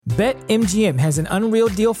BetMGM has an unreal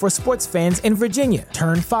deal for sports fans in Virginia.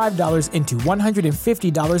 Turn $5 into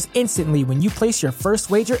 $150 instantly when you place your first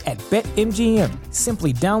wager at BetMGM.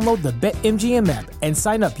 Simply download the BetMGM app and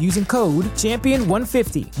sign up using code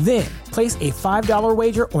Champion150. Then, place a $5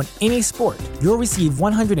 wager on any sport. You'll receive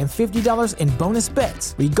 $150 in bonus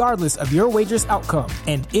bets, regardless of your wager's outcome.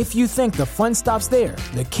 And if you think the fun stops there,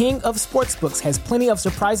 the King of Sportsbooks has plenty of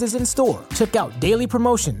surprises in store. Check out daily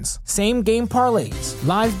promotions, same-game parlays,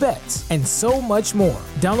 live bets, and so much more.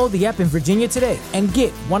 Download the app in Virginia today and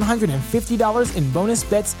get $150 in bonus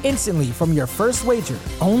bets instantly from your first wager.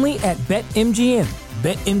 Only at BetMGM.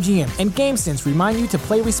 BetMGM and GameSense remind you to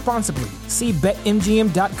play responsibly. See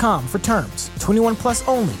BetMGM.com for terms. 21 plus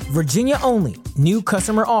only. Virginia only. New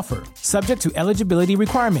customer offer. Subject to eligibility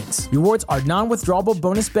requirements. Rewards are non-withdrawable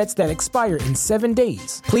bonus bets that expire in 7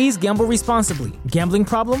 days. Please gamble responsibly. Gambling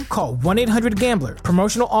problem? Call 1-800-GAMBLER.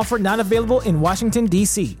 Promotional offer not available in Washington,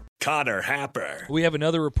 D.C. Connor Happer. We have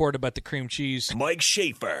another report about the cream cheese. Mike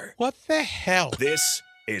Schaefer. What the hell? This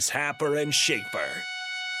is Happer and Schaefer.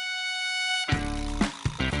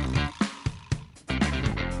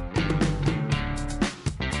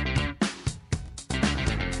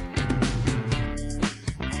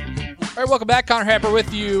 All right, welcome back. Connor Happer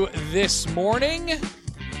with you this morning.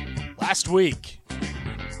 Last week,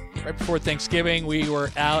 right before Thanksgiving, we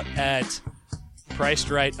were out at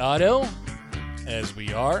PricedRite Auto, as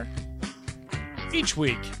we are each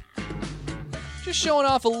week, just showing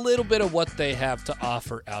off a little bit of what they have to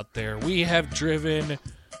offer out there. We have driven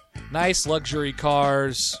nice luxury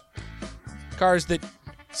cars that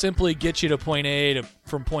simply get you to point A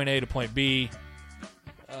from point A to point B.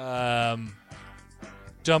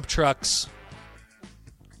 Dump trucks,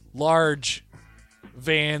 large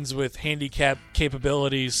vans with handicap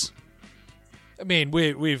capabilities. I mean,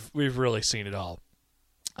 we've really seen it all.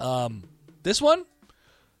 This one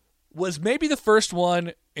was maybe the first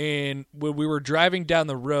one when we were driving down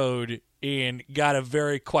the road and got a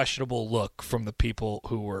very questionable look from the people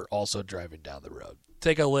who were also driving down the road.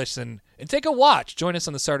 Take a listen and take a watch. Join us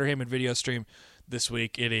on the Starter Heyman video stream this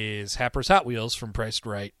week. It is Happers Hot Wheels from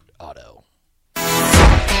PricedRite Auto.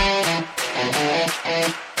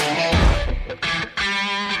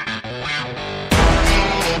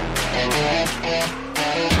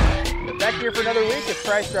 Back here for another week at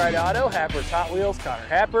PricedRite Auto. Happers Hot Wheels, Connor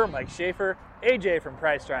Happer, Mike Schaefer, AJ from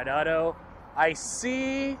PricedRite Auto. I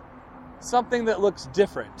see something that looks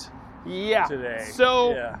different today.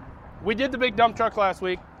 So we did the big dump truck last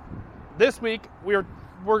week. This week we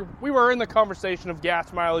were in the conversation of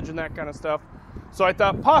gas mileage and that kind of stuff. So I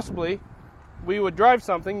thought possibly we would drive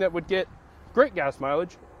something that would get great gas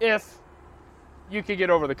mileage if you could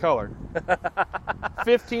get over the color.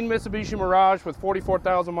 15 Mitsubishi Mirage with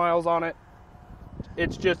 44,000 miles on it.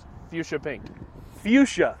 It's just fuchsia pink.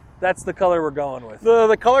 Fuchsia. That's the color we're going with.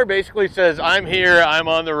 The color basically says, I'm here, I'm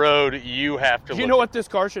on the road, you have to Do you know what this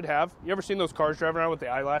car should have? You ever seen those cars driving around with the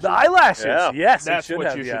eyelashes? The eyelashes. Yeah. Yes, That's it should what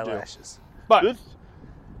have you the should do. eyelashes. But This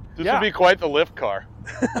would be quite the lift car.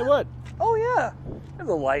 it would. Oh, yeah. There's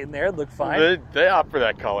a light in there. It looked fine. They opt for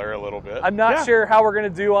that color a little bit. I'm not sure how we're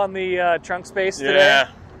going to do on the trunk space today. Yeah.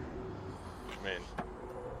 I mean,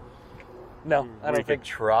 No, I don't think.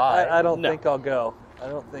 try. I don't think I'll go. I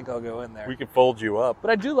don't think I'll go in there. We can fold you up. But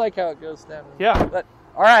I do like how it goes down. Yeah. But,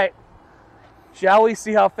 all right. Shall we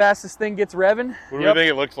see how fast this thing gets revving? What do you think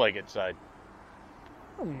it looks like inside?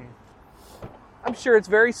 I'm sure it's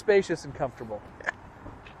very spacious and comfortable.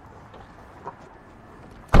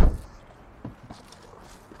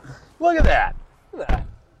 Look at that. Look at that.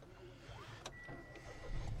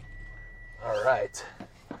 All right.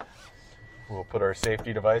 We'll put our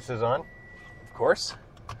safety devices on. Of course.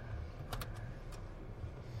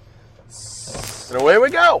 And away we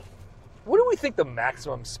go. What do we think the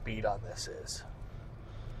maximum speed on this is?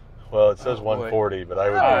 Well, it says 140, but I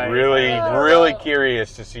would be really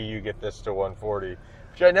curious to see you get this to 140,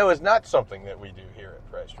 which I know is not something that we do here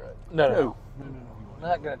at PricedRite. No.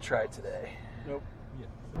 Not going to try today. Nope.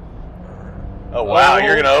 Oh, wow,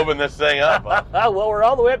 you're going to open this thing up, huh? Well, we're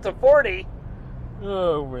all the way up to 40.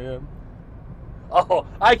 Oh, man. Oh,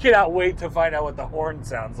 I cannot wait to find out what the horn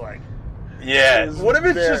sounds like. Yeah. What if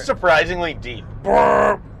it's just surprisingly deep?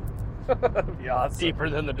 That'd be awesome. Deeper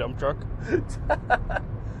than the dump truck. If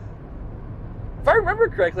I remember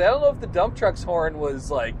correctly, I don't know if the dump truck's horn was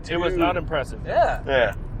like It was not impressive. Yeah.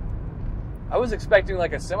 Yeah. I was expecting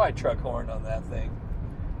like a semi-truck horn on that thing.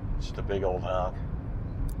 Just a big old honk.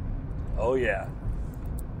 Oh, yeah.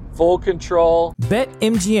 full control.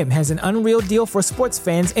 BetMGM has an unreal deal for sports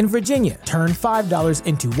fans in Virginia. Turn $5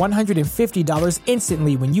 into $150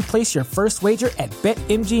 instantly when you place your first wager at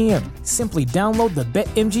BetMGM. Simply download the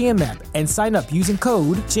BetMGM app and sign up using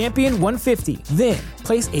code Champion150. Then,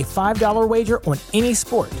 place a $5 wager on any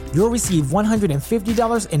sport. You'll receive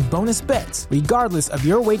 $150 in bonus bets, regardless of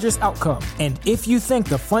your wager's outcome. And if you think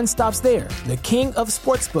the fun stops there, the King of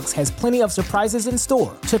Sportsbooks has plenty of surprises in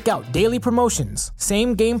store. Check out daily promotions,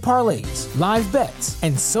 same-game parlays, live bets,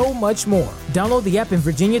 and so much more. Download the app in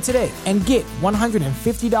Virginia today and get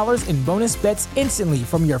 $150 in bonus bets instantly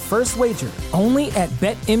from your first wager. Only at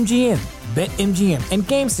BetMGM. BetMGM and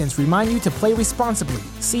GameSense remind you to play responsibly.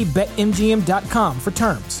 See BetMGM.com for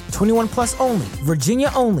terms. 21 plus only. Virginia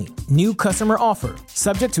only. New customer offer.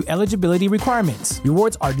 Subject to eligibility requirements.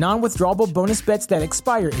 Rewards are non-withdrawable bonus bets that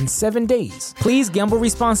expire in 7 days. Please gamble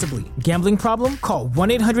responsibly. Gambling problem? Call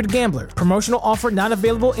 1-800-GAMBLER. Promotional offer not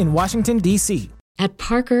available in Washington, D.C. At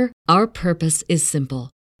Parker, our purpose is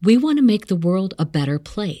simple. We want to make the world a better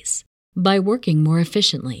place by working more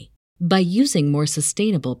efficiently, by using more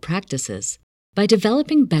sustainable practices, by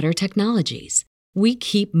developing better technologies. We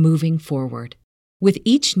keep moving forward. With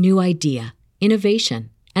each new idea, innovation,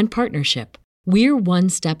 and partnership, we're one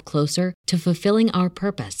step closer to fulfilling our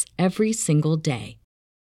purpose every single day.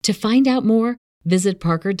 To find out more, visit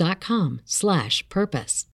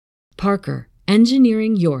parker.com/purpose. Parker,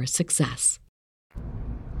 engineering your success.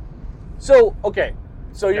 So, okay,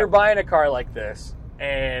 so you're buying a car like this,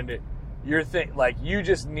 and you're you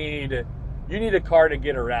just need a car to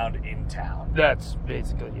get around in town. That's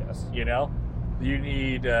basically yes. You know, you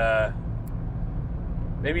need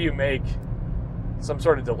maybe you make some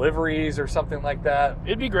sort of deliveries or something like that.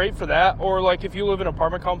 It'd be great for that, or like if you live in an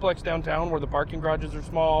apartment complex downtown where the parking garages are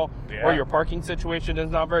small, or your parking situation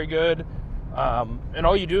is not very good, and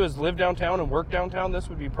all you do is live downtown and work downtown. This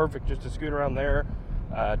would be perfect just to scoot around there.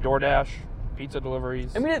 DoorDash, pizza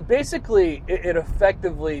deliveries. I mean, it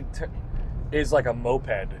effectively is like a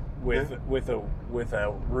moped with a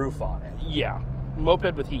roof on it. Yeah,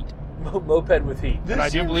 moped with heat. Moped with heat. And I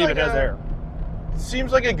do believe it has air.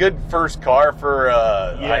 Seems like a good first car for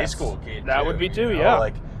a high school kid. That would be too, you know? yeah.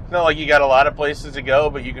 Like, it's not like you got a lot of places to go,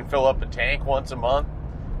 but you can fill up a tank once a month,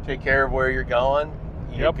 take care of where you're going.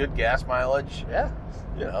 You get good gas mileage. Yeah.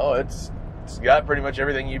 You know, it's got pretty much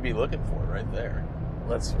everything you'd be looking for right there.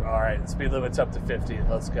 All right, speed limit's up to 50.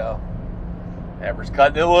 Let's go. Happers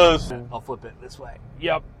cutting it loose. I'll flip it this way.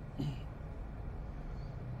 Yep.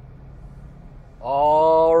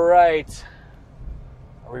 All right.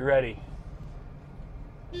 Are we ready?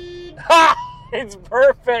 Ha! It's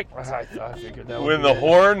perfect. I figured that would When be the it.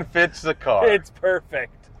 horn fits the car. It's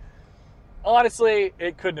perfect. Honestly,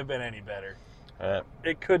 it couldn't have been any better.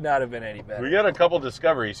 It could not have been any better. We got a couple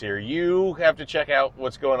discoveries here. You have to check out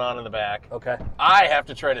what's going on in the back. Okay. I have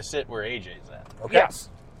to try to sit where AJ's at. Okay. Yes.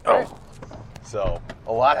 Oh. So,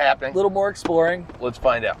 a lot happening. A little more exploring. Let's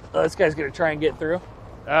find out. This guy's going to try and get through.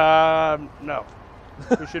 No.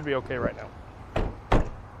 We should be okay right now.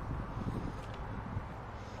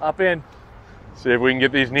 Hop in. See if we can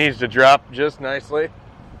get these knees to drop just nicely.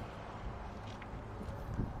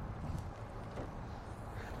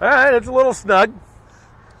 All right, it's a little snug.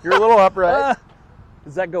 You're a little upright.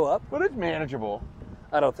 Does that go up? But it's manageable.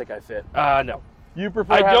 I don't think I fit. No. You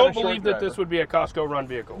prefer I having don't a short believe that driver. this would be a Costco run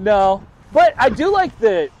vehicle. No, but I do like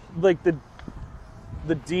the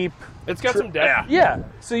deep. It's got some depth. Yeah,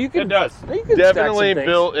 so you can. It does. You can Definitely stack some things.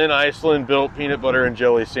 built in Iceland, built peanut butter and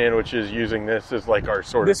jelly sandwiches using this as like our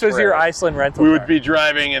sort This of was your trash. Iceland rental. We car. would be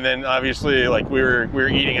driving and then obviously like we were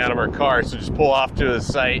eating out of our car, so just pull off to the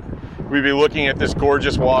site. We'd be looking at this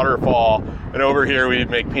gorgeous waterfall, and over here we'd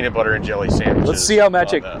make peanut butter and jelly sandwiches. Let's see how much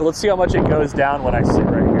on it. that. Let's see how much it goes down when I sit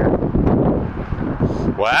right here.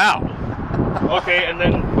 Wow. Okay, and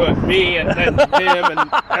then put me and then him, and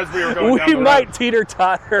as we were going down We the might road.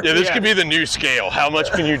 teeter-totter. Yeah, this Yeah. could be the new scale. How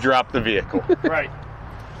much can you drop the vehicle? Right,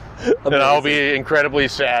 And I'll be incredibly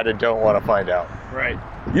sad and don't want to find out. right.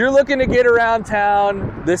 You're looking to get around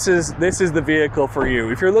town. This is the vehicle for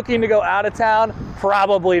you. If you're looking to go out of town,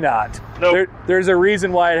 probably not. Nope. There's a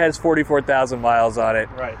reason why it has 44,000 miles on it.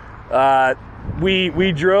 Right.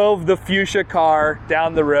 We drove the fuchsia car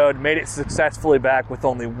down the road, made it successfully back with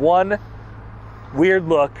only one weird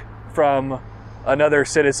look from another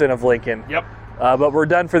citizen of Lincoln. Yep. But we're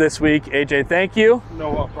done for this week. AJ, thank you.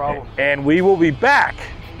 No problem. And we will be back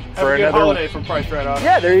Have for a good another holiday from PricedRite Auto.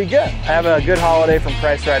 Yeah, there you go. Have a good holiday from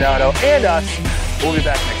PricedRite Auto and us. We'll be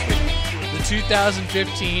back next week. The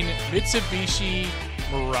 2015 Mitsubishi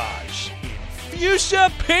Mirage in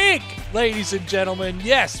fuchsia pink, ladies and gentlemen.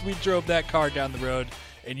 Yes, we drove that car down the road,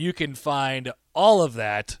 and you can find All of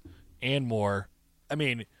that and more. I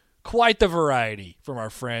mean, quite the variety from our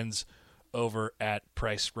friends over at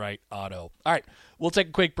PricedRite Auto. All right, we'll take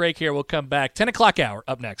a quick break here. We'll come back. 10 o'clock hour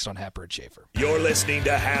up next on Happer and Schaefer. You're listening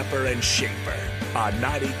to Happer and Schaefer on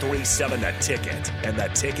 93.7 The Ticket and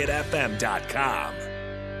theticketfm.com.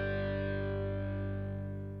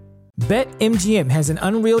 BetMGM has an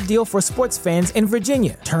unreal deal for sports fans in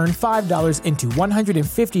Virginia. Turn $5 into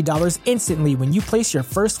 $150 instantly when you place your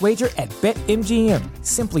first wager at BetMGM.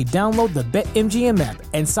 Simply download the BetMGM app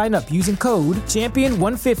and sign up using code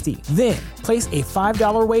Champion150. Then, place a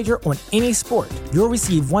 $5 wager on any sport. You'll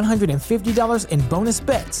receive $150 in bonus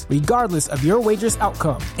bets, regardless of your wager's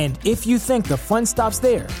outcome. And if you think the fun stops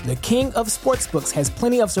there, the king of sportsbooks has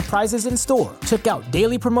plenty of surprises in store. Check out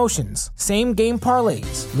daily promotions, same-game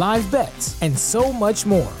parlays, live bets, and so much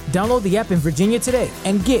more. Download the app in Virginia today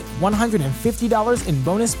and get $150 in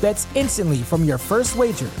bonus bets instantly from your first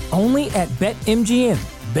wager. Only at BetMGM.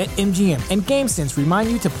 BetMGM and GameSense remind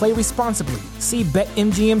you to play responsibly. See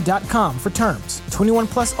BetMGM.com for terms. 21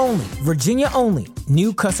 plus only. Virginia only.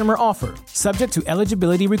 New customer offer. Subject to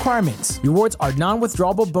eligibility requirements. Rewards are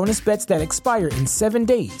non-withdrawable bonus bets that expire in 7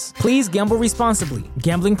 days. Please gamble responsibly.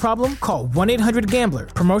 Gambling problem? Call 1-800-GAMBLER.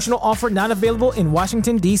 Promotional offer not available in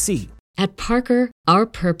Washington, D.C. At Parker, our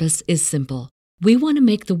purpose is simple. We want to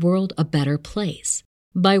make the world a better place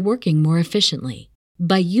by working more efficiently,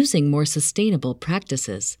 by using more sustainable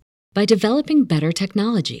practices, by developing better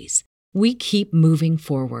technologies. We keep moving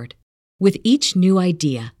forward. With each new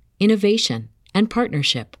idea, innovation, and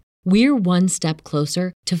partnership, we're one step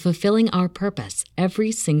closer to fulfilling our purpose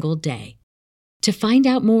every single day. To find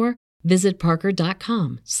out more, visit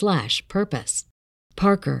parker.com/purpose.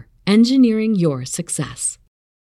 Parker, engineering your success.